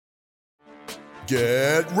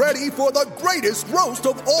Get ready for the greatest roast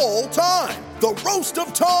of all time, the Roast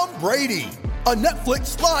of Tom Brady, a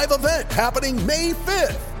Netflix live event happening May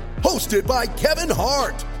 5th. Hosted by Kevin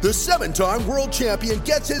Hart, the 7-time world champion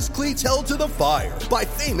gets his cleats held to the fire by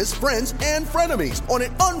famous friends and frenemies on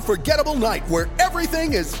an unforgettable night where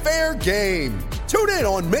everything is fair game. Tune in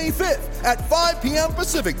on May 5th at 5 p.m.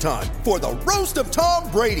 Pacific time for the Roast of Tom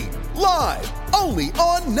Brady, live only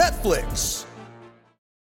on Netflix.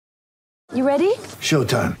 You ready?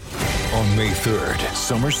 Showtime. On May 3rd,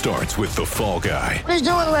 summer starts with The Fall Guy. Let's do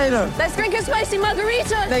it later. Let's drink a spicy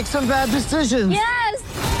margarita. Make some bad decisions. Yes!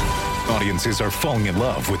 Audiences are falling in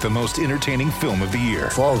love with the most entertaining film of the year.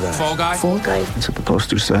 Fall Guy. Fall Guy? Fall guy. That's what the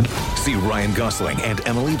poster said. See Ryan Gosling and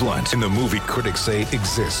Emily Blunt in the movie critics say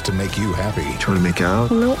exists to make you happy. Trying to make it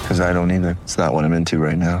out? Nope. Because I don't either. It's not what I'm into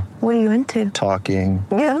right now. What are you into? Talking.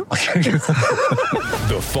 Yeah.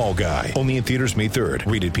 The Fall Guy. Only in theaters May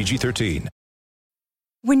 3rd. Rated PG-13.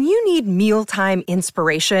 When you need mealtime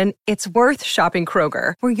inspiration, it's worth shopping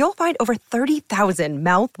Kroger, where you'll find over 30,000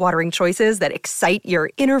 mouth-watering choices that excite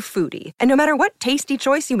your inner foodie. And no matter what tasty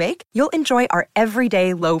choice you make, you'll enjoy our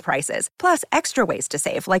everyday low prices, plus extra ways to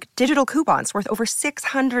save, like digital coupons worth over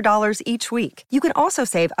 $600 each week. You can also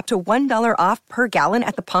save up to $1 off per gallon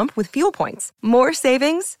at the pump with fuel points. More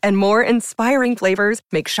savings and more inspiring flavors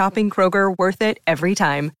make shopping Kroger worth it every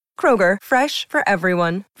time. Kroger, fresh for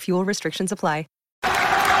everyone. Fuel restrictions apply.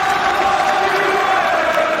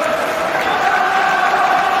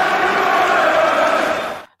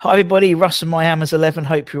 Hi everybody, Russ and My Hammers 11.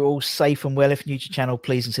 Hope you're all safe and well. If you're new to the channel,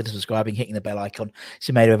 please consider subscribing, hitting the bell icon so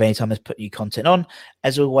you're made aware of any time there's put new content on.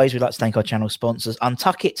 As always, we'd like to thank our channel sponsors,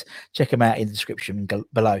 Untuck It. Check them out in the description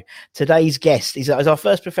below. Today's guest is our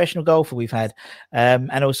first professional golfer we've had,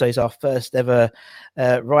 and also is our first ever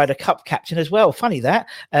Ryder Cup captain as well. Funny that.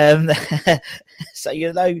 So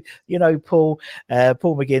you know Paul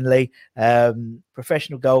McGinley,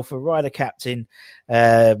 professional golfer, Ryder captain.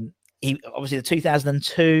 He obviously the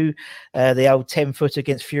 2002, the old 10-footer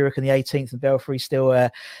against Furyk on the 18th and Belfry, still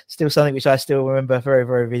something which I still remember very,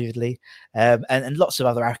 very vividly, and lots of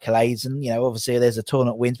other accolades. And obviously there's a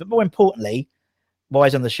tournament wins, but more importantly, why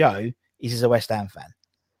he's on the show is he's a West Ham fan,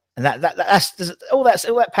 and that's all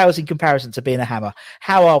that pales in comparison to being a Hammer.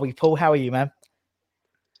 How are we, Paul? How are you, man?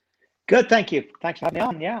 Good, thank you. Thanks for having me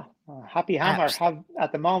on. Yeah, happy Hammer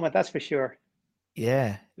at the moment, that's for sure.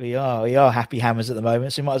 Yeah, we are happy Hammers at the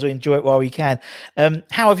moment, so we might as well enjoy it while we can.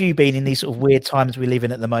 How have you been in these sort of weird times we live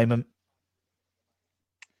in at the moment?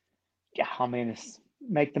 Yeah, I mean, it's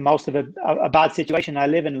make the most of a bad situation. I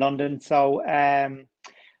live in London, so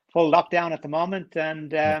full lockdown at the moment, and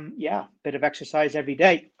bit of exercise every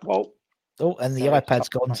day. Whoa. Oh, and the iPad's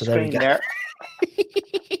gone, so there we go.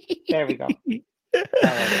 There we go. All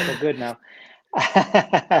right, we're good now.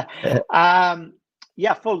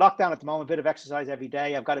 Yeah, full lockdown at the moment, bit of exercise every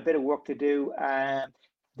day. I've got a bit of work to do,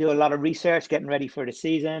 do a lot of research, getting ready for the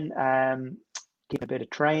season, keep a bit of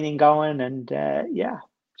training going, and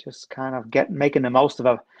just kind of making the most of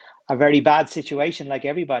a very bad situation like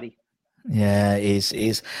everybody. Yeah, it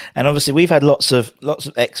is. And obviously we've had lots of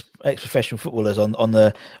ex-professional footballers on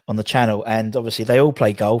the channel, and obviously they all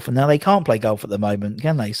play golf, and now they can't play golf at the moment,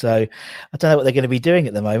 can they? So I don't know what they're going to be doing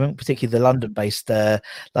at the moment, particularly the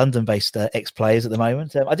London-based ex-players at the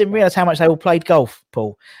moment. I didn't realize how much they all played golf,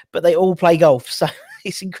 Paul, but they all play golf. So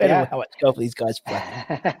it's incredible how much golf these guys play.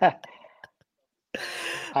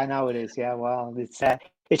 I know it is. Yeah, well,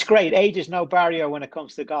 it's great. Age is no barrier when it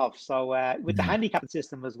comes to golf. So with the handicap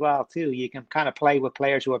system as well, too, you can kind of play with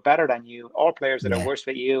players who are better than you, or players that are worse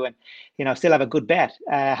than you, and still have a good bet,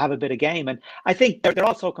 have a bit of game. And I think they're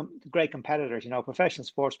also great competitors. Professional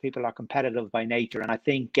sports people are competitive by nature, and I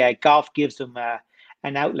think golf gives them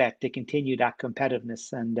an outlet to continue that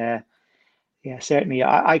competitiveness. And certainly,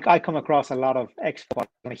 I come across a lot of ex-football.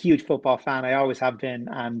 I'm a huge football fan. I always have been,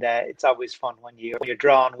 and it's always fun when you're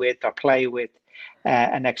drawn with or play with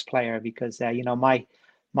an ex-player, because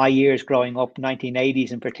my years growing up,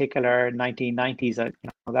 1980s in particular, 1990s,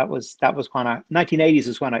 that was when 1980s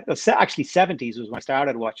was when actually 70s was when I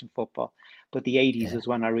started watching football, but the 80s was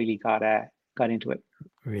when I really got into it.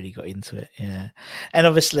 Really got into it, yeah. And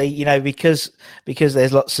obviously, because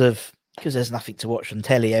there's nothing to watch on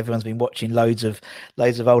telly, everyone's been watching loads of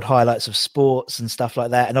old highlights of sports and stuff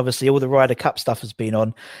like that. And obviously all the Ryder Cup stuff has been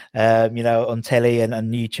on, on telly and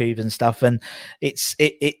YouTube and stuff. And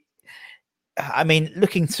I mean,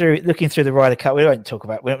 looking through the Ryder Cup, we won't talk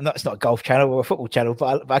about. It's not a golf channel or a football channel,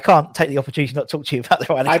 but I can't take the opportunity not to talk to you about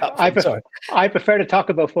the Ryder Cup. I prefer to talk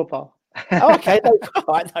about football. Oh, okay, no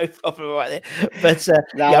problem right there. But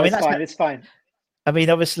it's fine. I mean,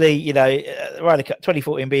 obviously, Ryder Cup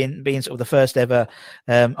 2014 being sort of the first ever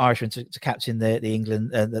Irishman to captain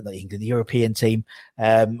the European team.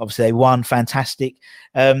 Obviously, they won. Fantastic.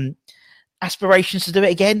 Aspirations to do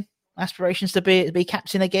it again. Aspirations to be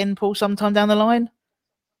captain again, Paul, sometime down the line.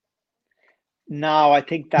 No, I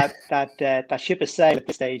think that ship has sailed at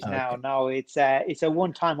this stage now. No, it's a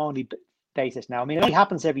one-time only basis now. I mean, it only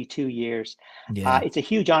happens every 2 years. Yeah. It's a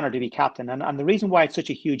huge honor to be captain. And the reason why it's such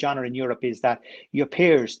a huge honor in Europe is that your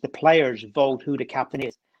peers, the players, vote who the captain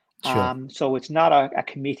is. Sure. So it's not a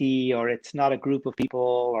committee, or it's not a group of people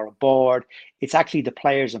or a board. It's actually the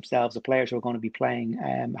players themselves. The players who are going to be playing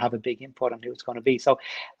have a big input on who it's going to be. So,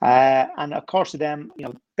 and of course, to them,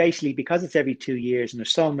 basically because it's every 2 years and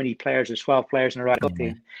there's so many players, there's 12 players in a Ryder Cup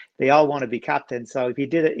team, they all want to be captain. So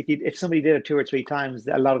if somebody did it 2 or 3 times,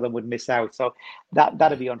 a lot of them would miss out. So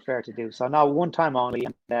that'd be unfair to do. So now one time only,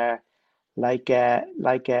 and like a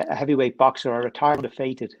heavyweight boxer or a retired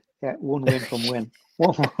undefeated, one win from win.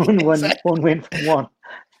 One win from one.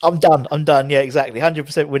 I'm done. Yeah, exactly.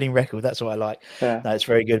 100% winning record. That's what I like. Yeah. No, it's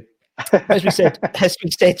very good. As we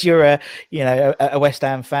said, you're a West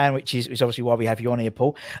Ham fan, which is obviously why we have you on here,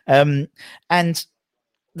 Paul. And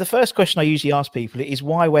the first question I usually ask people is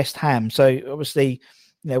why West Ham? So obviously,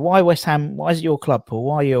 why West Ham? Why is it your club, Paul?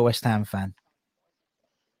 Why are you a West Ham fan?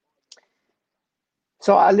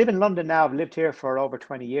 So I live in London now. I've lived here for over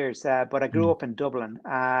 20 years, but I grew up in Dublin.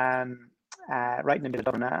 Right in the middle of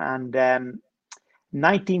Dublin, and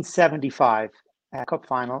 1975 cup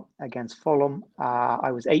final against Fulham.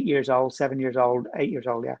 I was 8 years old, 7 years old, 8 years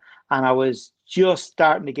old, yeah, and I was just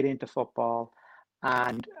starting to get into football.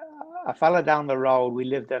 And a fella down the road, we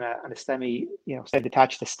lived in a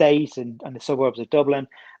semi-detached estate in the suburbs of Dublin,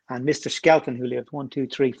 and Mr. Skelton, who lived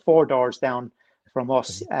 4 doors down from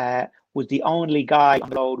us, was the only guy on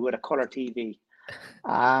the road with a colour TV.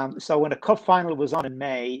 So when the cup final was on in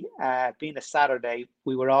May, being a Saturday,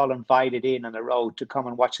 we were all invited in on the road to come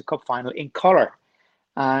and watch the cup final in colour.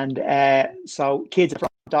 And so kids in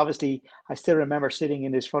front, obviously, I still remember sitting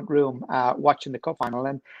in this front room watching the cup final.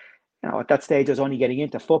 And at that stage, I was only getting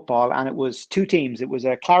into football, and it was 2 teams. It was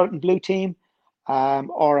a claret and blue team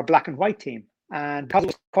or a black and white team. And because it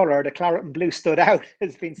was colour, the claret and blue stood out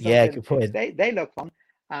as being something. Yeah, good point. They looked fun.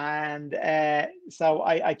 And so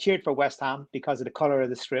I cheered for West Ham because of the colour of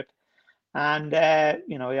the strip, and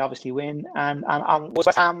we obviously win, and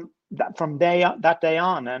West Ham from that day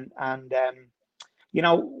on, and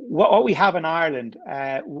what we have in Ireland,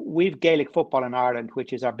 we've Gaelic football in Ireland,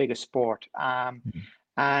 which is our biggest sport,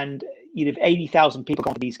 and you'd have 80,000 people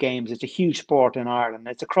going to these games. It's a huge sport in Ireland.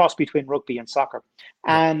 It's a cross between rugby and soccer,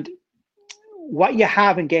 and what you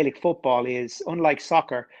have in Gaelic football is, unlike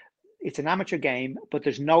soccer, it's an amateur game, but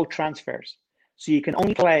there's no transfers. So you can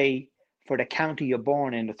only play for the county you're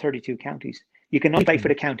born in, the 32 counties. You can only play for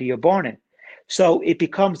the county you're born in. So it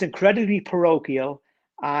becomes incredibly parochial,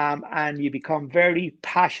 and you become very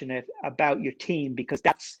passionate about your team because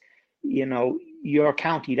that's, your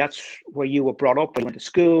county, that's where you were brought up, you went to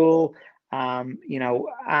school, and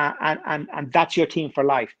that's your team for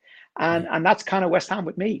life. And that's kind of West Ham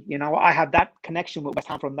with me. I had that connection with West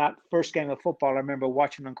Ham from that first game of football. I remember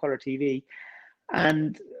watching on colour TV,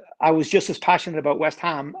 and I was just as passionate about West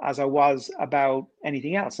Ham as I was about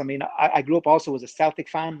anything else. I mean, I grew up also as a Celtic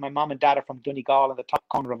fan. My mum and dad are from Donegal in the top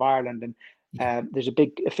corner of Ireland, and there's a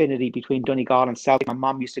big affinity between Donegal and Celtic. My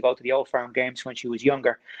mum used to go to the Old Firm games when she was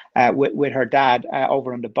younger with her dad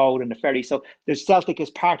over on the boat and the ferry. So there's Celtic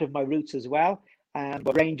as part of my roots as well.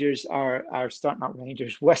 But Rangers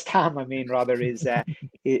West Ham, is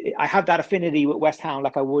I have that affinity with West Ham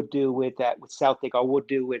like I would do with Celtic, or would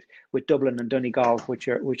do with Dublin and Donegal, which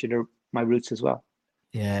are my roots as well.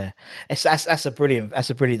 Yeah, that's a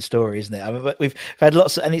brilliant story, isn't it? I mean, we've had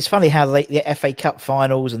lots and it's funny how the FA Cup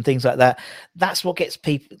finals and things like that. That's what gets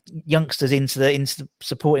youngsters into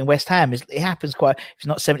supporting West Ham. It happens quite. If it's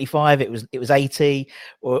not 75, it was 80,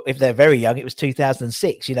 or if they're very young, it was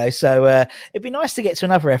 2006. So it'd be nice to get to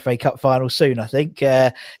another FA Cup final soon. I think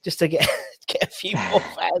just to get a few more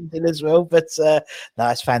fans in as well. But no,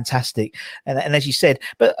 it's fantastic. And as you said,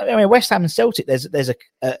 but I mean, West Ham and Celtic, there's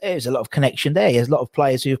a lot of connection there. There's a lot of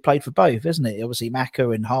players who have played for both, isn't it? Obviously, Maka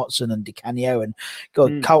and Hartson and Di Canio and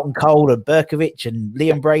Carlton Cole and Berkovic and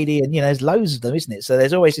Liam Brady, and there's loads of them, isn't it? So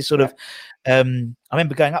there's always this sort of. I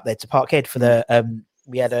remember going up there to Parkhead for the.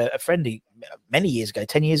 We had a friendly many years ago,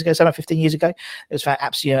 10 years ago, 15 years ago. It was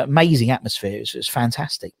absolutely amazing atmosphere. It was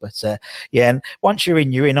fantastic. But and once you're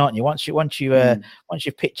in, aren't you? Once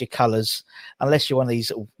you've picked your colours, unless you're one of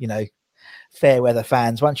these, fair weather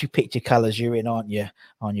fans. Once you picked your colours, you're in, aren't you,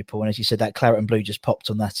 Paul? And as you said, that claret and blue just popped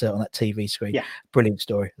on that TV screen. Yeah, brilliant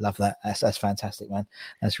story. Love that. That's fantastic, man.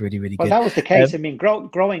 That's really, really good. Well, that was the case. I mean,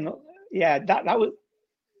 growing up, yeah, that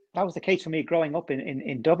was the case for me growing up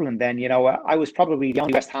in Dublin. Then, you know, I was probably the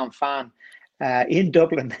only West Ham fan in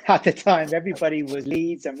Dublin at the time. Everybody was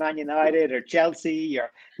Leeds or Man United or Chelsea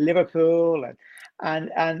or Liverpool,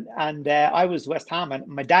 and I was West Ham. And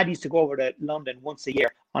my dad used to go over to London once a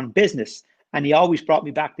year on business, and he always brought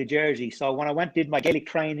me back to Jersey. So when I did my Gaelic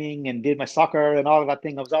training and did my soccer and all of that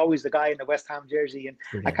thing, I was always the guy in the West Ham jersey, and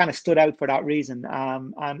I kind of stood out for that reason.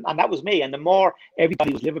 And that was me. And the more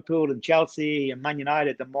everybody was Liverpool and Chelsea and Man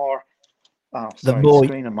United, the more. Oh, sorry, the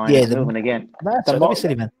screen of mine is moving again.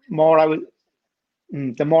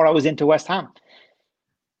 The more I was into West Ham.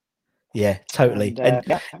 Yeah, totally. And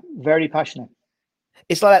yeah, very passionate.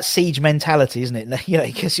 It's like that siege mentality, isn't it? You know,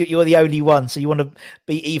 because you're the only one, so you want to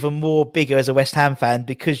be even more bigger as a West Ham fan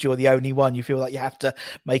because you're the only one. You feel like you have to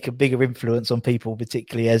make a bigger influence on people,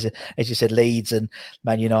 particularly as you said, Leeds and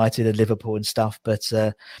Man United and Liverpool and stuff. But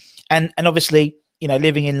and obviously, you know,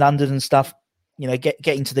 living in London and stuff, you know,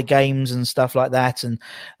 getting to the games and stuff like that. And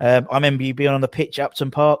I remember you being on the pitch at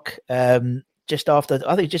Upton Park. Just after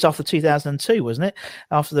 2002, wasn't it?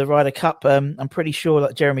 After the Ryder Cup, I'm pretty sure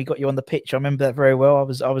that Jeremy got you on the pitch. I remember that very well. I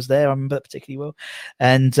was there. I remember that particularly well.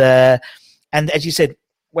 And as you said,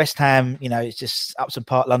 West Ham, you know, it's just Upton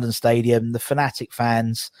Park, London Stadium, the fanatic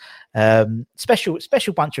fans,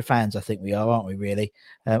 special bunch of fans. I think we are, aren't we? Really,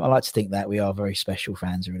 I like to think that we are very special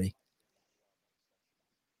fans. Really.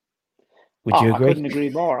 Would you agree? I couldn't agree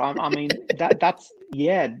more. I mean, that's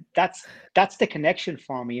the connection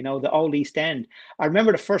for me. You know, the old East End. I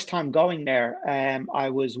remember the first time going there. I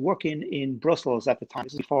was working in Brussels at the time.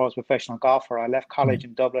 This is before I was a professional golfer. I left college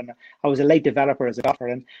in Dublin. I was a late developer as a golfer,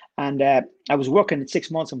 and I was working 6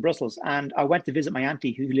 months in Brussels. And I went to visit my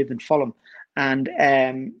auntie who lived in Fulham, and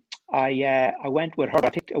I went with her. I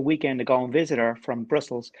picked a weekend to go and visit her from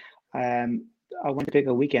Brussels. I went to pick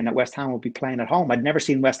a weekend that West Ham would be playing at home. I'd never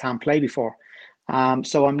seen West Ham play before.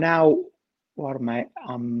 So I'm now, what am I?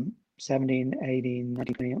 I'm 17, 18,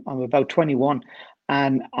 19, 20. I'm about 21.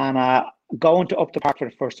 And going to Upton Park for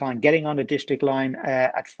the first time, getting on the district line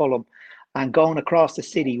at Fulham and going across the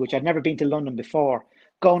city, which I'd never been to London before.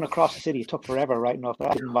 Going across the city, it took forever right enough.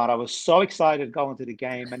 But I was so excited going to the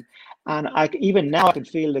game, and even now I can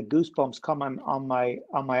feel the goosebumps coming on my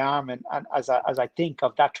arm, and as I think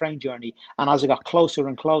of that train journey, and as I got closer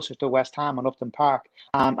and closer to West Ham and Upton Park,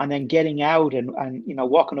 and then getting out and you know,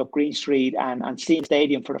 walking up Green Street and seeing the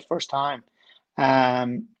stadium for the first time,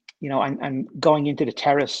 you know, and going into the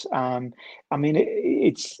terrace. I mean,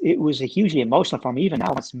 it was a hugely emotional for me. Even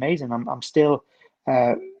now, it's amazing. I'm still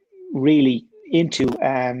really into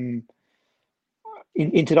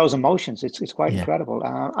those emotions. It's quite incredible,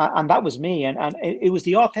 and that was me, and it was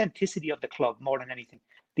the authenticity of the club more than anything.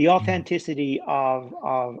 The authenticity of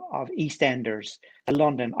EastEnders,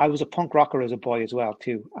 London. I was a punk rocker as a boy as well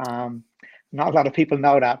too. Not a lot of people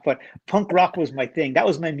know that, but punk rock was my thing. That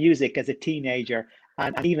was my music as a teenager,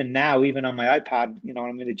 and even now, even on my iPad, you know,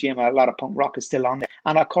 when I'm in the gym, a lot of punk rock is still on there.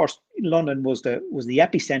 And of course, London was the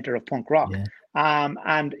epicenter of punk rock. Yeah.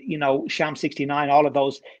 And you know, Sham 69, all of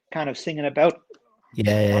those kind of singing about. What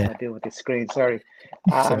am I doing with the screen? Sorry.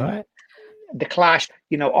 All right. The Clash,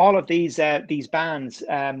 you know, all of these bands,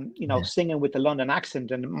 you know, singing with the London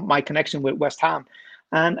accent, and my connection with West Ham,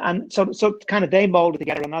 and so kind of they molded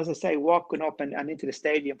together. And as I say, walking up and into the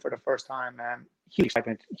stadium for the first time, huge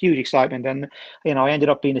excitement, and you know, I ended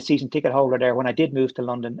up being a season ticket holder there when I did move to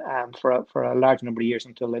London for a large number of years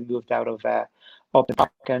until I moved out of Upton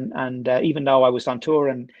Park, and even though I was on tour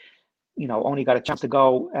and you know only got a chance to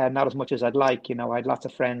go not as much as I'd like, you know, I had lots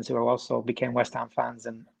of friends who also became West Ham fans,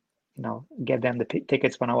 and you know, gave them the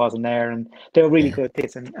tickets when I wasn't there, and they were really good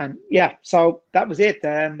tickets, and yeah, so that was it.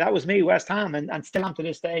 That was me, West Ham, and still am to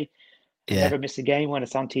this day. Never miss a game when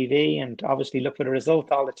it's on TV, and obviously look for the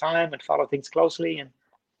result all the time and follow things closely. And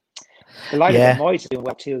delighted that Moyes is doing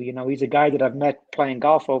well too. You know, he's a guy that I've met playing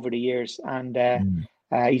golf over the years, and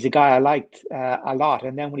he's a guy I liked a lot.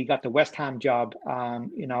 And then when he got the West Ham job,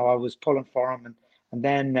 you know, I was pulling for him, and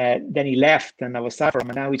then he left, and I was sad for him.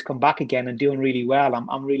 And now he's come back again and doing really well.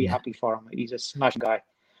 I'm really happy for him. He's a smash guy,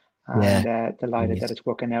 and delighted that it's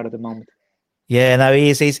working out at the moment. Yeah, no, he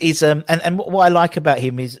is. He's and what I like about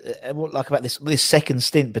him is what I like about this second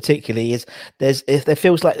stint particularly is there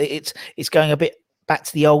feels like it's going a bit back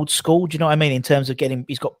to the old school. Do you know what I mean? In terms of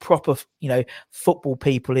he's got proper, you know, football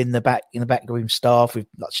people in the backroom staff with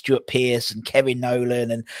like Stuart Pearce and Kevin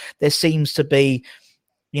Nolan, and there seems to be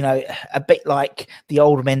you know, a bit like the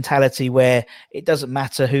old mentality where it doesn't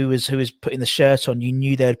matter who was putting the shirt on. You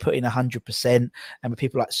knew they'd put in 100%. And with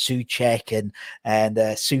people like Souček and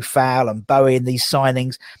Soufal and Bowie and these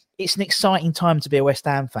signings, it's an exciting time to be a West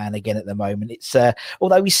Ham fan again at the moment. It's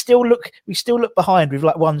although we still look behind with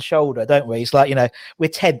like one shoulder, don't we? It's like, you know, we're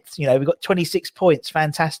 10th, you know, we've got 26 points,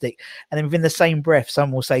 fantastic. And then within the same breath,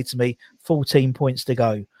 someone will say to me, 14 points to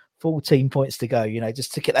go. 14 points to go, you know,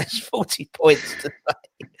 just to get those 40 points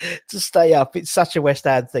to stay up. It's such a West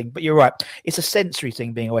Ham thing. But you're right. It's a sensory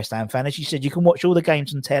thing being a West Ham fan. As you said, you can watch all the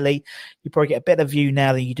games on telly. You probably get a better view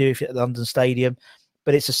now than you do if you're at the London Stadium.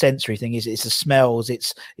 But it's a sensory thing. It's the smells.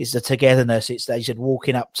 It's the togetherness. It's, as you said,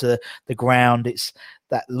 walking up to the ground. It's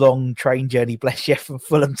that long train journey, bless you, from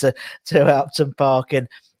Fulham to Upton Park. And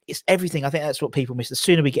it's everything. I think that's what people miss. The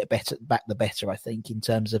sooner we get back, the better, I think, in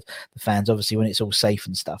terms of the fans, obviously, when it's all safe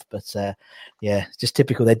and stuff. But yeah, it's just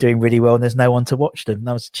typical. They're doing really well and there's no one to watch them.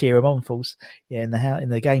 No one to cheer them on, fools. Yeah, in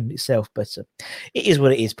the game itself. But it is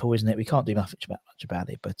what it is, Paul, isn't it? We can't do much about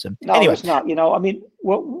it. But no, anyway. It's not. You know, I mean,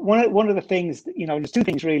 one of the things, you know, there's two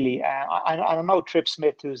things really. I know Trip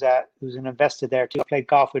Smith, who's an investor there too. I played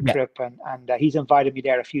golf with Trip and he's invited me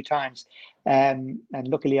there a few times. And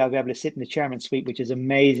luckily I'll be able to sit in the chairman's suite, which is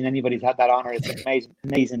amazing. Anybody's had that honor. It's an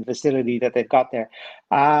amazing facility that they've got there.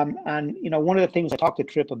 And, you know, one of the things I talked to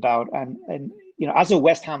Trip about and you know, as a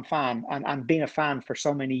West Ham fan and being a fan for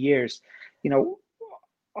so many years, you know,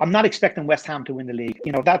 I'm not expecting West Ham to win the league.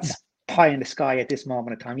 You know, that's pie in the sky at this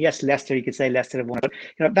moment of time. Yes, Leicester, you could say Leicester have won, but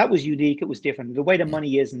you know, that was unique. It was different. The way the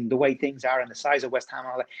money is and the way things are and the size of West Ham and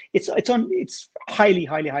all that, it's highly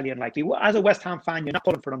unlikely. As a West Ham fan, you're not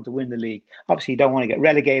pulling for them to win the league. Obviously, you don't want to get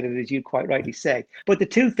relegated, as you quite rightly say. But the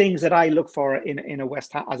two things that I look for in a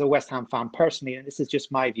West Ham, as a West Ham fan personally, and this is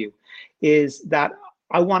just my view, is that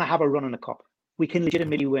I want to have a run in the cup. We can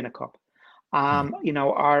legitimately win a cup. You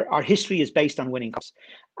know, our history is based on winning cups.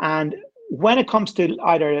 And when it comes to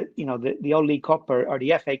either, you know, the old League Cup or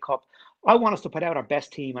the FA Cup, I want us to put out our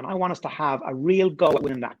best team and I want us to have a real go at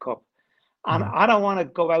winning that cup. And I don't want to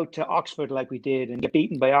go out to Oxford like we did and get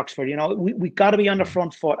beaten by Oxford. You know, we got to be on the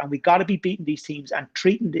front foot and we got to be beating these teams and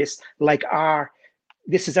treating this like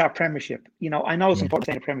this is our Premiership. You know, I know it's important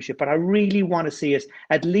to say the Premiership, but I really want to see us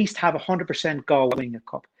at least have 100% go at winning a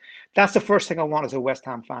cup. That's the first thing I want as a West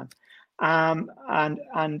Ham fan. And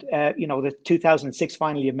you know, the 2006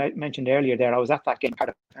 final you mentioned earlier there, I was at that game,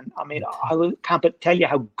 and I mean, I can't tell you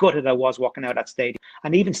how gutted I was walking out of that stadium.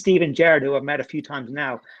 And even Stephen Gerrard, who I've met a few times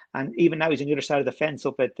now, and even now he's on the other side of the fence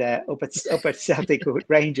up at Celtic with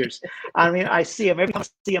Rangers. I mean, I see him every time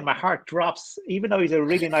I see him, my heart drops. Even though he's a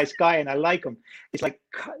really nice guy and I like him, it's like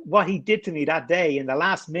what he did to me that day in the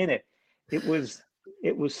last minute. It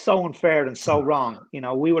was so unfair and so wrong. You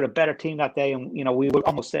know, we were a better team that day, and you know, we were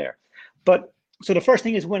almost there. But so the first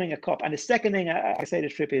thing is winning a cup. And the second thing I say to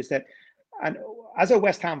Trip is that, and as a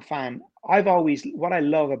West Ham fan, what I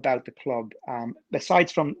love about the club,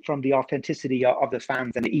 besides from the authenticity of the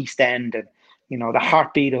fans and the East End and, you know, the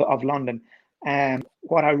heartbeat of London,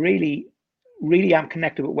 what I really am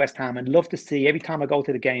connected with West Ham and love to see every time I go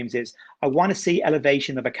to the games is I want to see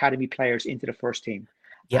elevation of academy players into the first team.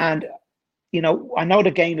 Yeah. And, you know, I know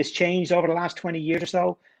the game has changed over the last 20 years or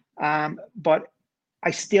so, but I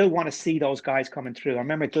still want to see those guys coming through. I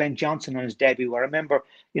remember Glenn Johnson on his debut. I remember,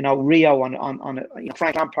 you know, Rio on you know,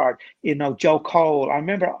 Frank Lampard, you know, Joe Cole. I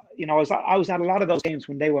remember, you know, I was at a lot of those games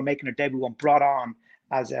when they were making their debut and brought on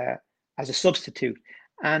as a substitute.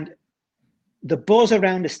 And the buzz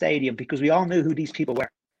around the stadium, because we all knew who these people were.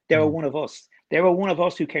 They were one of us. They were one of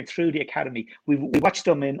us who came through the academy. We watched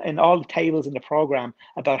them in all the tables in the program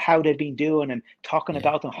about how they'd been doing and talking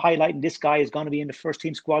about them, highlighting this guy is going to be in the first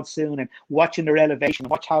team squad soon and watching their elevation,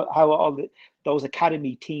 watch how all those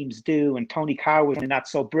academy teams do. And Tony Carr was doing that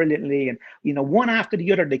so brilliantly. And, you know, one after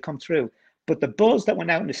the other, they come through. But the buzz that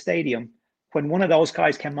went out in the stadium when one of those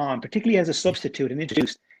guys came on, particularly as a substitute and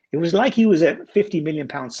introduced, it was like he was a £50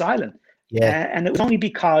 million silent. Yeah. And it was only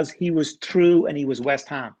because he was true and he was West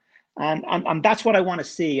Ham. And that's what I want to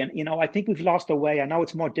see. And, you know, I think we've lost our way. I know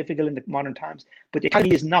it's more difficult in the modern times, but the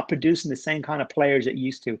academy is not producing the same kind of players it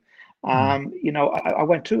used to. You know, I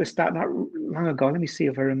went through a stat not long ago. Let me see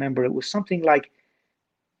if I remember. It was something like,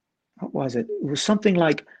 what was it? It was something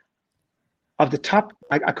like of the top,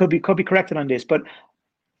 I could be corrected on this, but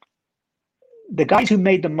the guys who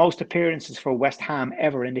made the most appearances for West Ham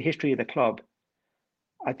ever in the history of the club,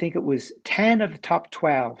 I think it was 10 of the top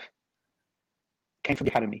 12 came from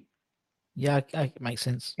the academy. Yeah, it makes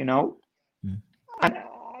sense. You know, and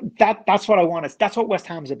that's what I want to. That's what West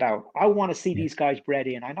Ham's about. I want to see these guys bred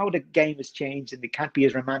in. I know the game has changed and it can't be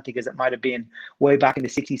as romantic as it might have been way back in the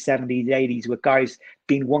 60s, 70s, 80s with guys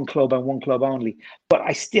being one club and one club only. But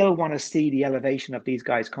I still want to see the elevation of these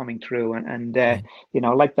guys coming through and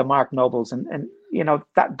like the Mark Nobles and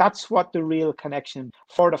that's what the real connection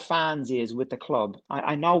for the fans is with the club.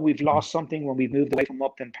 I know we've lost something when we've moved away from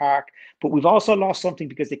Upton Park, but we've also lost something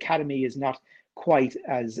because the academy is not quite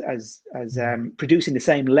as producing the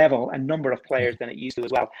same level and number of players than it used to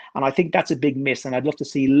as well. And I think that's a big miss. And I'd love to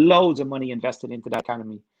see loads of money invested into that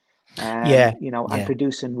academy. And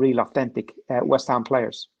producing real authentic West Ham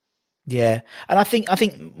players. Yeah, and I think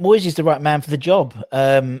Moyes is the right man for the job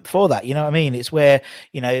for that. You know what I mean? It's where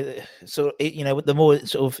the more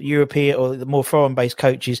sort of European or the more foreign-based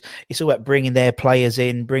coaches, it's all about bringing their players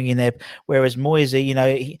in, Whereas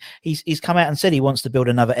Moyes, he's come out and said he wants to build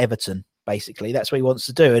another Everton. Basically, that's what he wants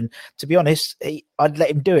to do. And to be honest, I'd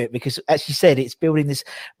let him do it because, as you said, it's building this.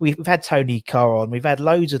 We've had Tony Carr on. We've had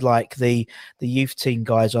loads of like the youth team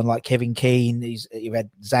guys on, like Kevin Keane. You've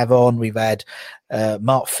had Zavon. We've had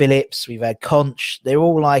Mark Phillips. We've had Conch. They're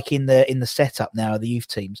all like in the setup now of the youth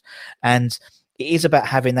teams, and it is about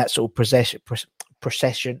having that sort of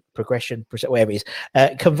progression, whatever it is,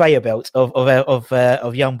 conveyor belt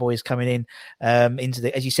of young boys coming in into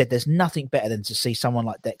the. As you said, there's nothing better than to see someone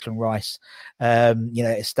like Declan Rice,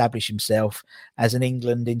 establish himself as an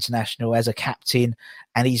England international, as a captain,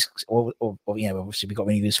 and he's, obviously we got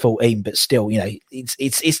when he was 14, but still,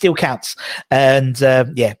 it still counts. And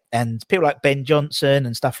and people like Ben Johnson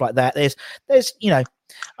and stuff like that. There's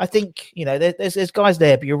I think there's guys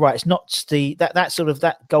there, but you're right. It's not that sort of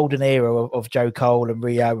that golden era of Joe Cole and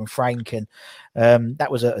Rio and Frank, and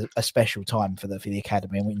that was a special time for the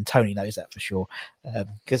academy. And Tony knows that for sure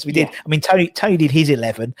because we did. I mean, Tony did his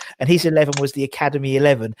 11, and his 11 was the academy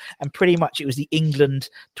 11, and pretty much it was the England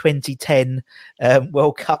 2010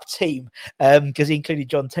 World Cup team because he included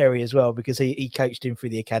John Terry as well because he coached him through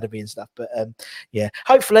the academy and stuff. But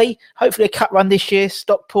hopefully a cup run this year.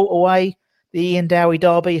 Stockport away. The Ian Dowie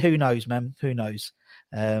derby, who knows, man? Who knows?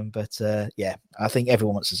 I think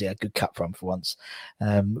everyone wants to see a good cup run for once.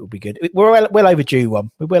 It will be good. We're well overdue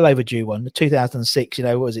one. We're well overdue one. 2006,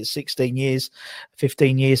 what was it, 16 years,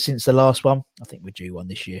 15 years since the last one? I think we're due one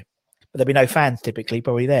this year. But there'll be no fans typically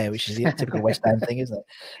probably there, which is the typical West Ham thing, isn't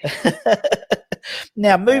it?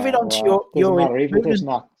 Now, moving on to your even if it's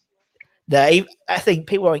not. I think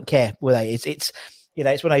people won't care, will they? It's one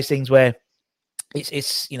of those things where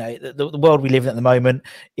it's the world we live in at the moment.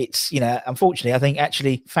 It's unfortunately, I think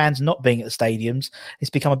actually fans not being at the stadiums, it's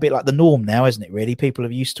become a bit like the norm now, isn't it? Really, people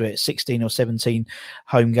are used to it. 16 or 17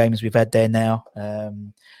 home games we've had there now,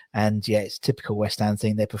 and it's typical West Ham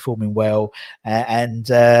thing. They're performing well, and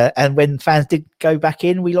when fans did go back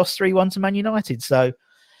in, we lost 3-1 to Man United. So.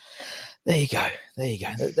 There you go.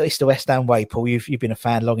 It's the West Ham way, Paul. You've been a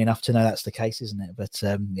fan long enough to know that's the case, isn't it? But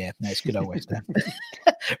it's good old West Ham.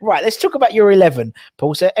 Right, let's talk about your 11,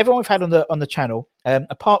 Paul. So everyone we've had on the channel,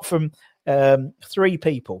 apart from 3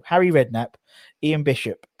 people, Harry Redknapp, Ian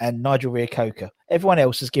Bishop, and Nigel Reo-Coker, everyone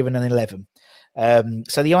else has given an 11.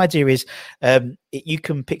 So the idea is you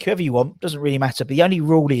can pick whoever you want, doesn't really matter, but the only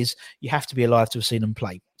rule is you have to be alive to have seen them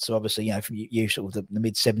play. So obviously, from you sort of the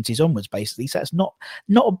mid-70s onwards, basically. So that's not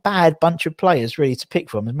a bad bunch of players really to pick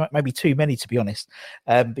from. Maybe too many, to be honest.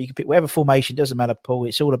 But you can pick whatever formation, doesn't matter, Paul.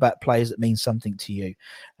 It's all about players that mean something to you.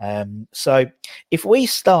 So if we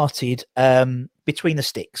started between the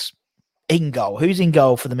sticks, in goal, who's in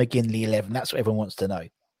goal for the McGinley 11? That's what everyone wants to know.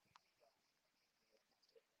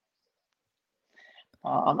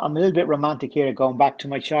 I'm a little bit romantic here, going back to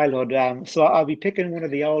my childhood. So I'll be picking one of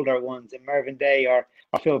the older ones, Mervyn Day or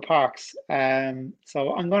Phil Parkes.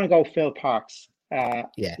 So I'm going to go Phil Parkes.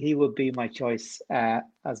 He would be my choice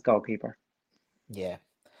as goalkeeper. Yeah,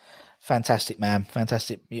 fantastic, man,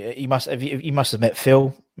 fantastic. You must have met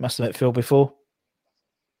Phil. Must have met Phil before.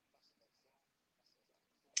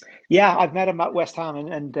 Yeah, I've met him at West Ham,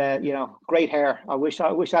 and great hair. I wish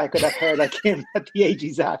I could have hair like him at the age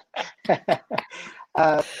he's at.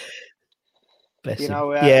 But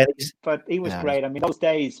he was great. I mean, those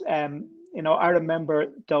days, I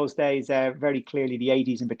remember those days very clearly, the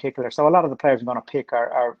 80s in particular. So a lot of the players I'm going to pick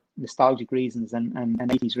are nostalgic reasons and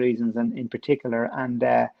 80s reasons, and in particular. And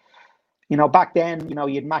back then,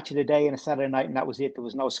 you'd match of the day on a Saturday night, and that was it. There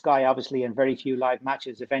was no Sky, obviously, and very few live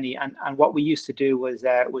matches, if any. And what we used to do was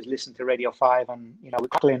listen to Radio 5, and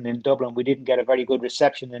in Dublin, we didn't get a very good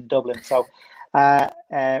reception in Dublin, so.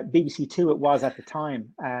 BBC Two it was at the time,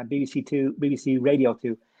 BBC Radio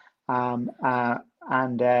 2, and I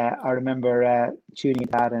remember tuning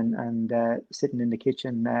into that and sitting in the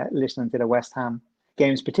kitchen listening to the West Ham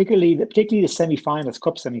games, particularly the semi-finals,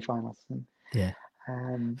 cup semi-finals. And, Yeah,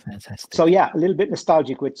 fantastic. so yeah, a little bit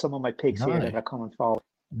nostalgic with some of my picks here No. that are coming forward.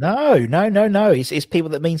 No. It's people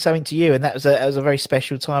that mean something to you, and that was a very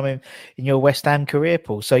special time in your West Ham career,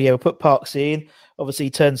 Paul. So yeah, we'll put Parks in. Obviously,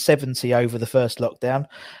 he turned 70 over the first lockdown.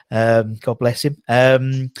 God bless him.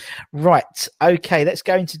 Right, okay, let's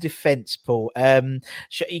go into defence, Paul.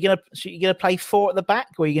 You gonna play 4 at the back,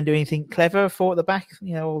 or are you gonna do anything clever? 4 at the back,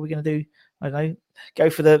 you know, or are we gonna do? I don't know. Go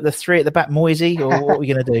for the 3 at the back, Moisey, or what are we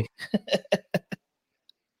gonna do?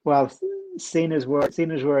 Well, seeing as we're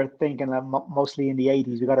thinking mostly in the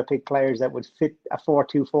 80s, we got to pick players that would fit a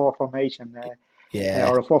 4-2-4 formation,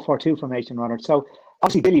 or a 4-4-2 formation rather. So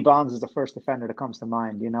obviously Billy Bonds is the first defender that comes to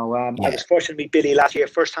mind. You know, I was fortunate to meet Billy last year,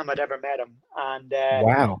 first time I'd ever met him, and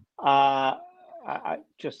Wow, I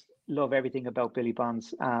just love everything about Billy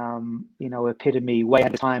Bonds. You know, epitome way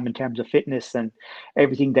ahead of time in terms of fitness and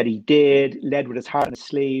everything that he did, led with his heart on his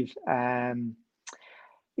sleeve.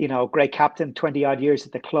 You know, great captain, 20 odd years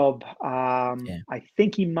at the club. I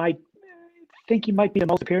think he might be the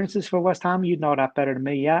most appearances for West Ham. You'd know that better than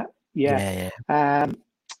me. Yeah.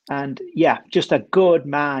 And yeah, just a good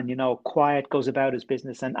man, you know, quiet, goes about his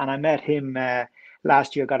business. And I met him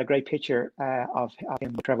last year, got a great picture of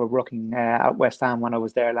him with Trevor Brooking at West Ham when I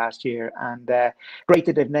was there last year. And great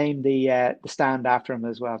that they've named the stand after him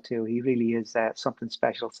as well, too. He really is something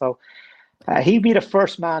special. So he'd be the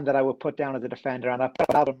first man that I would put down as a defender, and I put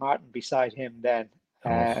Alvin Martin beside him then.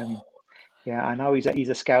 Yeah, I know he's a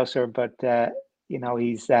Scouser, but you know,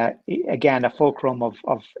 he's again a fulcrum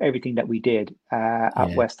of everything that we did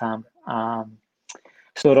at West Ham.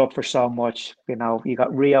 Stood up for so much. You know, you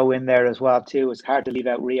got Rio in there as well too. It's hard to leave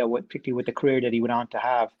out Rio, particularly with the career that he went on to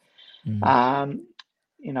have.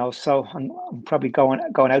 You know, so I'm probably going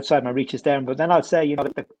outside my reaches there, but then I'd say, you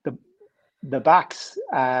know, the backs,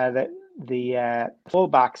 the full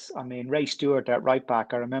backs. I mean, Ray Stewart at right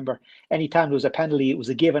back. I remember anytime there was a penalty, it was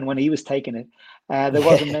a given when he was taking it. There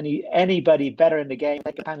wasn't anybody better in the game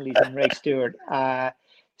taking penalties than Ray Stewart.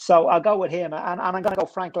 So I'll go with him, and I'm going to go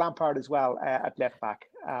Frank Lampard as well at left back.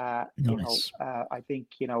 Nice. You know, I think,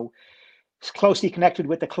 you know, he's closely connected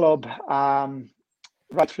with the club.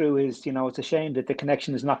 Right through his, you know, it's a shame that the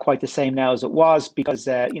connection is not quite the same now as it was, because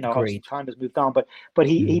you know, obviously time has moved on, but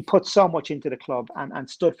he put so much into the club and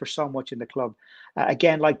stood for so much in the club.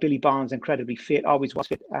 Again, like Billy Bonds, incredibly fit, always was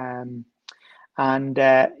fit. And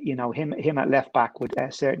you know, him at left back would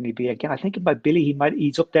certainly be, again, I think about Billy,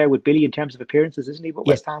 he's up there with Billy in terms of appearances, isn't he? But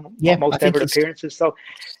West Ham, most ever appearances. So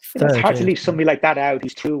you know, it's hard to leave somebody like that out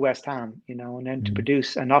who's true West Ham, you know, and then to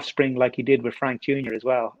produce an offspring like he did with Frank Jr. as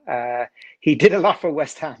well. He did a lot for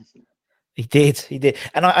West Ham. He did,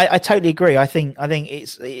 and I totally agree. I think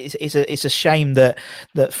it's a shame that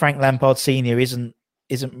Frank Lampard Senior isn't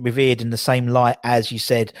revered in the same light as, you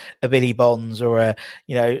said, a Billy Bonds or a,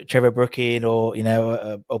 you know, Trevor Brooking or, you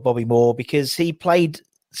know, or Bobby Moore, because he played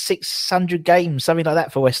 600 games, something like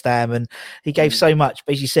that, for West Ham, and he gave so much.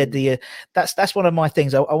 But as you said, that's one of my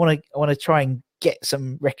things. I want to try and get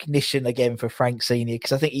some recognition again for Frank Senior,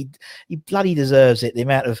 because I think he bloody deserves it, the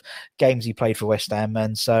amount of games he played for West Ham.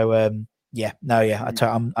 And so I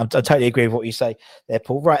totally agree with what you say there,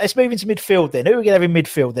 Paul. Right, let's move into midfield then. Who are we going to have in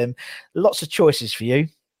midfield then? Lots of choices for you.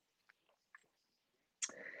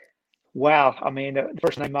 Well, I mean, the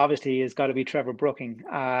first name obviously has got to be Trevor Brooking.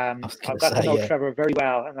 I've got to know Trevor very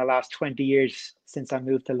well in the last 20 years since I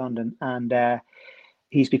moved to London, and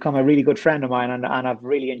he's become a really good friend of mine, and I've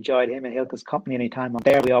really enjoyed him and Hilke's company. Anytime I'm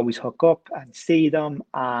there, we always hook up and see them.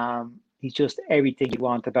 He's just everything you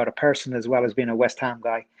want about a person, as well as being a West Ham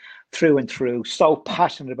guy through and through. So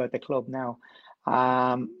passionate about the club now.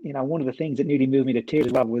 You know, one of the things that nearly moved me to tears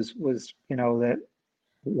as well was you know, that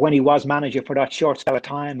when he was manager for that short spell of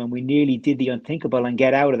time, and we nearly did the unthinkable and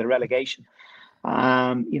get out of the relegation.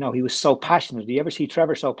 You know, he was so passionate. Do you ever see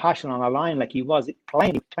Trevor so passionate on a line like he was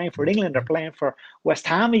playing for England or playing for West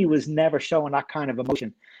Ham? He was never showing that kind of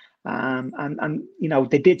emotion. And you know,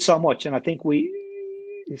 they did so much, and I think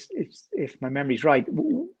if my memory's right,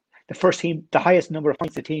 the first team, the highest number of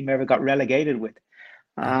points the team ever got relegated with.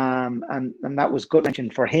 And that was good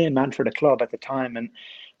mention for him and for the club at the time. And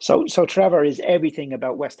so Trevor is everything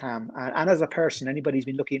about West Ham. And as a person, anybody who's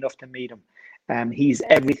been lucky enough to meet him, he's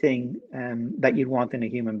everything that you'd want in a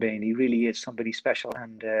human being. He really is somebody special.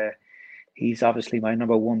 And he's obviously my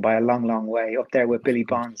number one by a long, long way, up there with Billy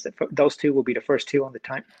Bonds. Those two will be the first two on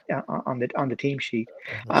the team sheet.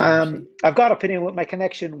 I've got opinion with my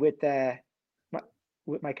connection with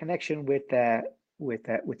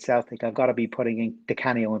Celtic. I've got to be putting in Di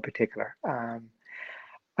Canio in particular.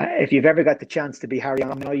 If you've ever got the chance to be Harry,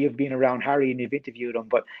 I know you've been around Harry and you've interviewed him,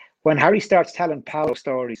 but when Harry starts telling Paolo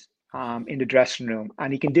stories in the dressing room,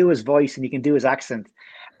 and he can do his voice and he can do his accent,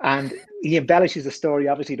 and he embellishes the story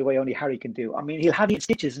obviously the way only Harry can do. I mean, he'll have you in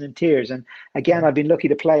stitches and in tears. And again, I've been lucky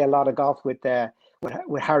to play a lot of golf with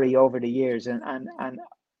Harry over the years, and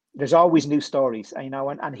there's always new stories, you know,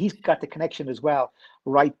 and he's got the connection as well,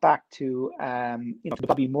 right back to the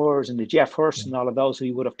Bobby Moores and the Jeff Hurst and all of those who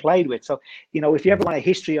he would have played with. So, you know, if you ever want a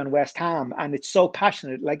history on West Ham, and it's so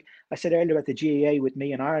passionate, like I said earlier at the GAA with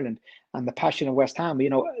me in Ireland, and the passion of West Ham, you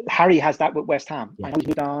know, Harry has that with West Ham. I know he's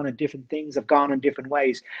moved on and different things have gone in different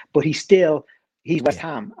ways, but he's West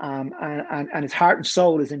Ham, and his heart and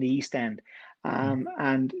soul is in the East End.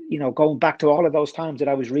 And you know, going back to all of those times that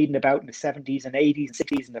I was reading about in the 70s and 80s and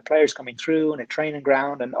 60s, and the players coming through and a training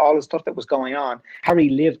ground and all the stuff that was going on, Harry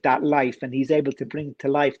lived that life, and he's able to bring to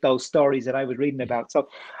life those stories that I was reading about. So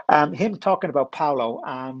him talking about Paolo,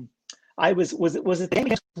 was it the game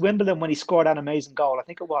against Wimbledon when he scored that amazing goal? I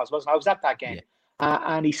think it was, wasn't it? I was at that game.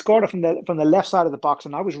 And he scored it from the left side of the box,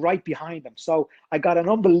 and I was right behind him, so I got an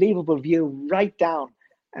unbelievable view right down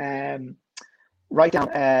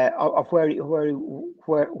of where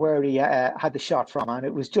he had the shot from, and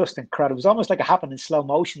it was just incredible. It was almost like it happened in slow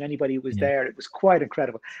motion. Anybody who was there, it was quite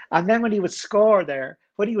incredible. And then when he would score, the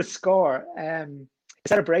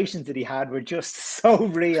celebrations that he had were just so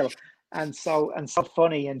real and so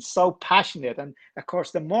funny and so passionate. And of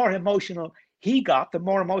course, the more emotional he got, the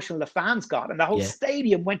more emotional the fans got, and the whole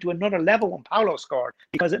stadium went to another level when Paolo scored,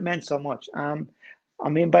 because it meant so much. I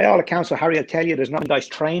mean, by all accounts, so Harry will tell you, there's not guys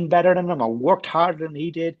trained better than him or worked harder than he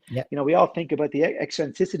did. You know, we all think about the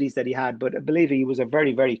eccentricities that he had, but I believe he was a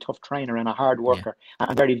very, very tough trainer and a hard worker,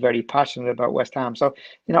 and very, very passionate about West Ham. So,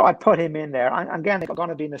 you know, I'd put him in there. And again, if I'm going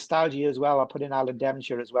to be nostalgia as well, I'll put in Alan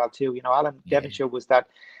Devonshire as well too. You know, Alan Devonshire was that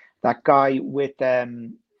guy with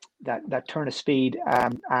that turn of speed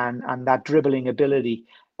and that dribbling ability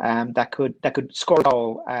that could score a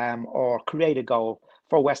goal or create a goal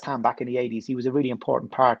for West Ham back in the 80s. He was a really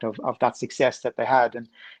important part of that success that they had, and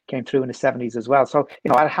came through in the 70s as well. So,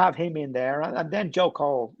 you know, I'll have him in there. And then Joe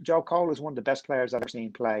Cole. Joe Cole is one of the best players I've ever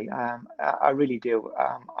seen play. I really do.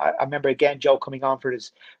 I remember again Joe coming on for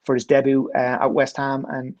his debut at West Ham,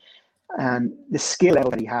 and the skill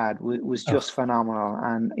level that he had was just phenomenal.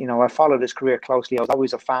 And, you know, I followed his career closely. I was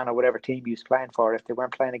always a fan of whatever team he was playing for, if they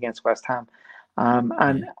weren't playing against West Ham.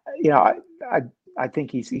 And, you know, I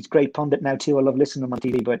think he's great pundit now too. I love listening to him on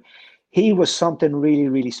TV, but he was something really,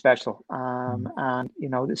 really special. And, you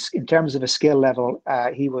know, in terms of a skill level,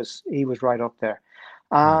 he was right up there.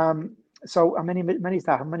 So how many is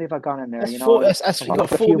that? How many have I gone in there? That's you know, four, that's actually got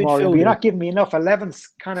 4 midfielders. You're not giving me enough. 11's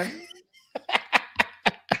kind of.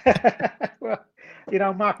 Well, you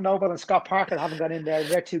know, Mark Noble and Scott Parker haven't gone in there.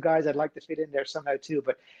 They're two guys I'd like to fit in there somehow too.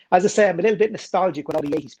 But as I say, I'm a little bit nostalgic with all the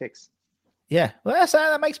 80s picks. Yeah, well,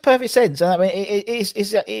 that makes perfect sense. I mean, it's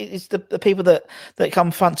the people that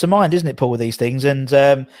come front to mind, isn't it, Paul, with these things? And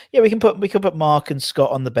we can put Mark and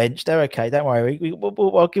Scott on the bench. They're okay. Don't worry.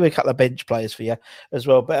 I'll give a couple of bench players for you as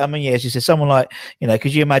well. But I mean, as you said, someone like, you know,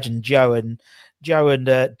 could you imagine Joe and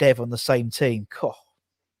Dev on the same team? God.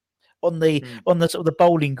 On the sort of the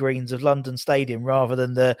bowling greens of London Stadium, rather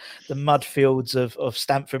than the mud fields of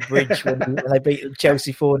Stamford Bridge when they beat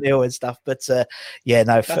Chelsea 4-0 and stuff. But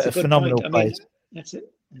phenomenal players. That's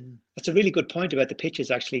it. That's a really good point about the pitches.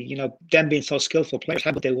 Actually, you know, them being so skillful players,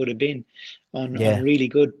 how they would have been on really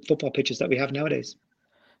good football pitches that we have nowadays.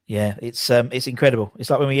 Yeah, it's incredible. It's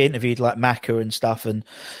like when we interviewed like Macca and stuff, and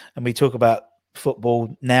we talk about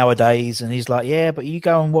football nowadays, and he's like, yeah, but you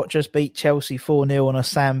go and watch us beat Chelsea 4-0 on a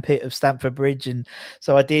sandpit of Stamford Bridge. And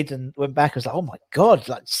so I did, and went back. I was like, oh my God,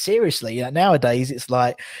 like seriously, you know, nowadays it's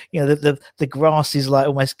like, you know, the grass is like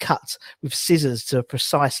almost cut with scissors to a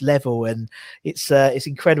precise level, and it's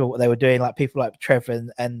incredible what they were doing. Like people like Trevor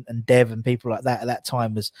and Dev and people like that at that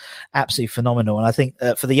time was absolutely phenomenal. And I think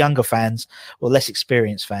for the younger fans, or less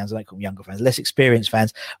experienced fans, I don't call them younger fans, less experienced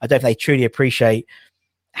fans, I don't think they truly appreciate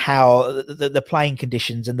how the playing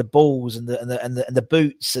conditions and the balls and the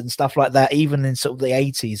boots and stuff like that, even in sort of the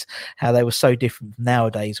 80s, how they were so different from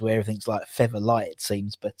nowadays, where everything's like feather light, it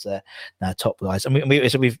seems. But no, top guys. And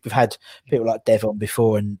we've had people like Dev on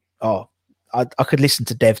before, and I could listen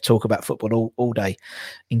to Dev talk about football all day.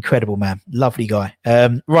 Incredible man, lovely guy.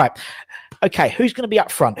 Right, okay, who's going to be up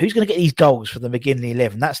front? Who's going to get these goals for the McGinley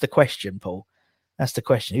 11? That's the question, Paul. That's the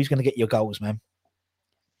question. Who's going to get your goals, man?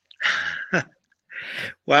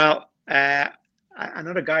 Well,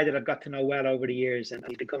 another guy that I've got to know well over the years, and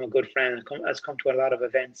he's become a good friend and has come to a lot of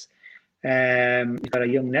events. He's got a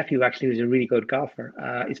young nephew, actually, who's a really good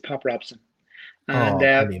golfer. Is Pop Robson.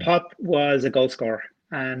 And Pop was a goal scorer.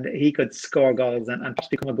 and he could score goals and Pop's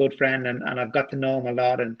become a good friend, and I've got to know him a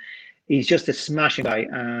lot, and he's just a smashing guy,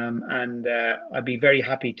 and I'd be very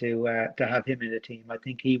happy to have him in the team. I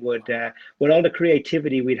think he would, with all the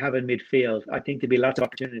creativity we'd have in midfield, I think there'd be lots of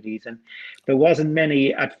opportunities, and there wasn't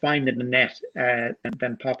many at finding the net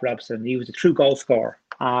than Pop Robson. He was a true goal scorer.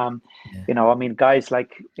 You know, I mean, guys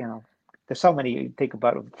like, you know, there's so many you think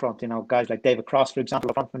about up front, you know, guys like David Cross, for example,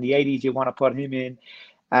 up front from the 80s, you want to put him in.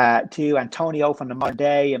 To Antonio from the modern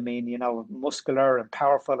day, I mean, you know, muscular and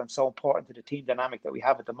powerful and so important to the team dynamic that we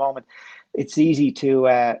have at the moment. It's easy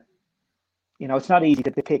to, you know, it's not easy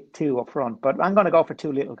to pick two up front, but I'm going to go for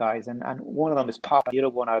two little guys, and one of them is Pop. The other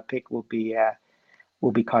one I would pick will be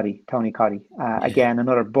Cuddy, Tony Cuddy. Again,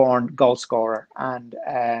 another born goal scorer and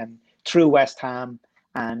through West Ham,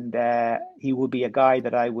 and he would be a guy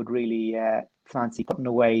that I would really fancy putting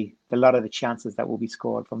away a lot of the chances that will be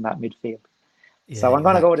scored from that midfield. Yeah, so I'm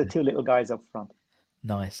going to go with the two little guys up front.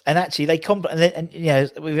 Nice. And actually, they complement. And you know,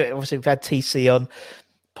 we've had TC on.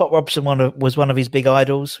 Pop Robson was one of his big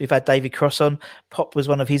idols. We've had David Cross on. Pop was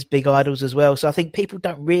one of his big idols as well. So I think people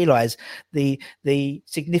don't realise the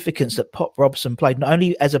significance that Pop Robson played, not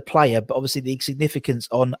only as a player, but obviously the significance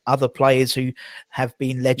on other players who have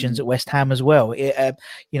been legends at West Ham as well. You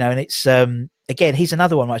know, and it's again, he's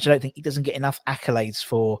another one which I don't think he doesn't get enough accolades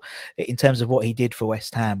for in terms of what he did for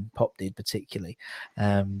West Ham. Pop did particularly.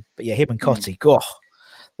 But yeah, him and Cotty, gosh.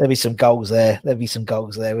 There'll be some goals there.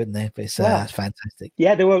 Wouldn't there? But it's fantastic.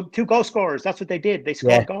 Yeah, there were two goal scorers. That's what they did. They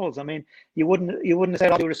scored goals. I mean, you wouldn't say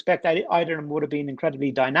all due respect either of them would have been incredibly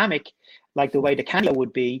dynamic, like the way the Canelo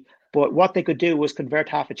would be. But what they could do was convert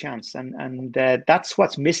half a chance, and that's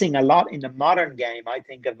what's missing a lot in the modern game. I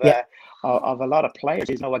think of a lot of players.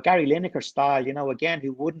 You know, a Gary Lineker style. You know, again,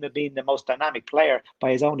 who wouldn't have been the most dynamic player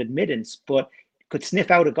by his own admittance, but could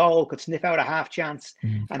sniff out a goal, could sniff out a half chance,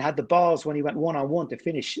 and had the balls when he went one-on-one to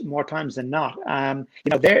finish more times than not. You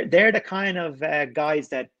know, they're the kind of guys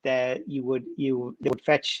that you would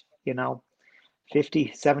fetch, you know,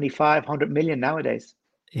 50, 75, 100 million nowadays.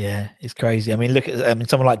 Yeah, it's crazy. I mean, look at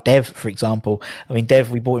someone like Dev, for example. I mean,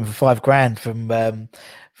 Dev, we bought him for $5,000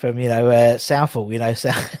 from you know Southall, you know, so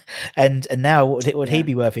and now what would he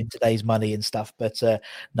be worth in today's money and stuff? But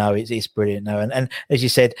no, it's brilliant. No, and as you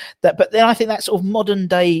said that, but then I think that sort of modern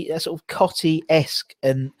day, that sort of Cotty-esque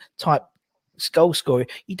and type goal scorer,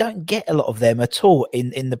 you don't get a lot of them at all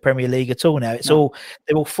in the Premier League at all now. It's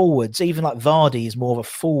they're all forwards. Even like Vardy is more of a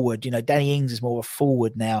forward. You know, Danny Ings is more of a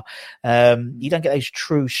forward now. You don't get those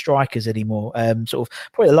true strikers anymore. Sort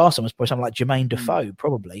of probably the last one was probably something like Jermaine Defoe,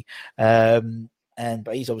 probably.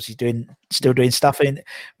 But he's obviously still doing stuff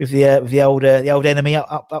with the old enemy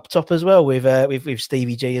up top as well with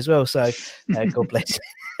Stevie G as well. So God bless.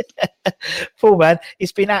 Paul, man,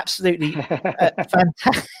 it's been absolutely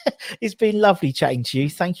fantastic. It's been lovely chatting to you.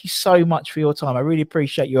 Thank you so much for your time. I really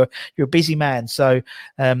appreciate you're a busy man. So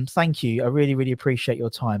thank you. I really, really appreciate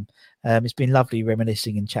your time. It's been lovely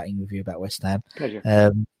reminiscing and chatting with you about West Ham.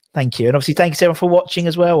 Pleasure. Thank you. And obviously thanks everyone for watching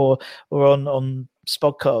as well, or on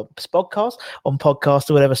Spodcast, on podcast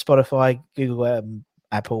or whatever, Spotify, Google,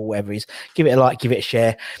 Apple, whatever it is. Give it a like, give it a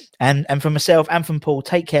share. And from myself and from Paul,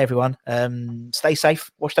 take care, everyone. Stay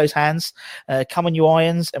safe, wash those hands, come on your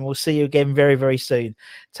irons, and we'll see you again very, very soon.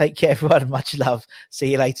 Take care, everyone. Much love.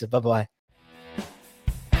 See you later. Bye-bye.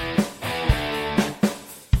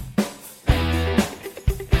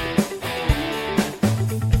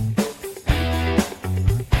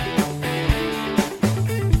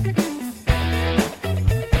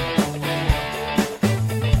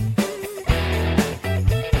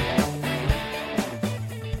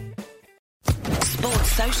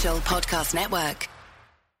 Podcast Network.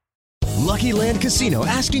 Lucky Land Casino,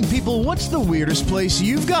 asking people, what's the weirdest place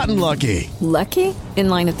you've gotten lucky? Lucky? In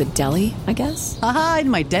line at the deli, I guess? Aha, in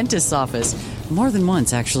my dentist's office. More than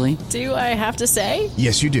once, actually. Do I have to say?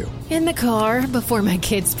 Yes, you do. In the car before my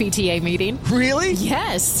kids' PTA meeting. Really?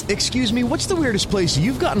 Yes. Excuse me, what's the weirdest place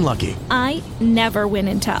you've gotten lucky? I never win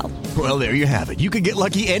and tell. Well, there you have it. You can get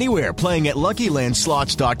lucky anywhere, playing at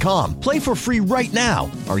LuckyLandSlots.com. Play for free right now.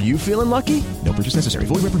 Are you feeling lucky? No purchase necessary.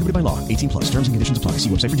 Void where prohibited by law. 18+. Terms and conditions apply. See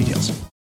website for details.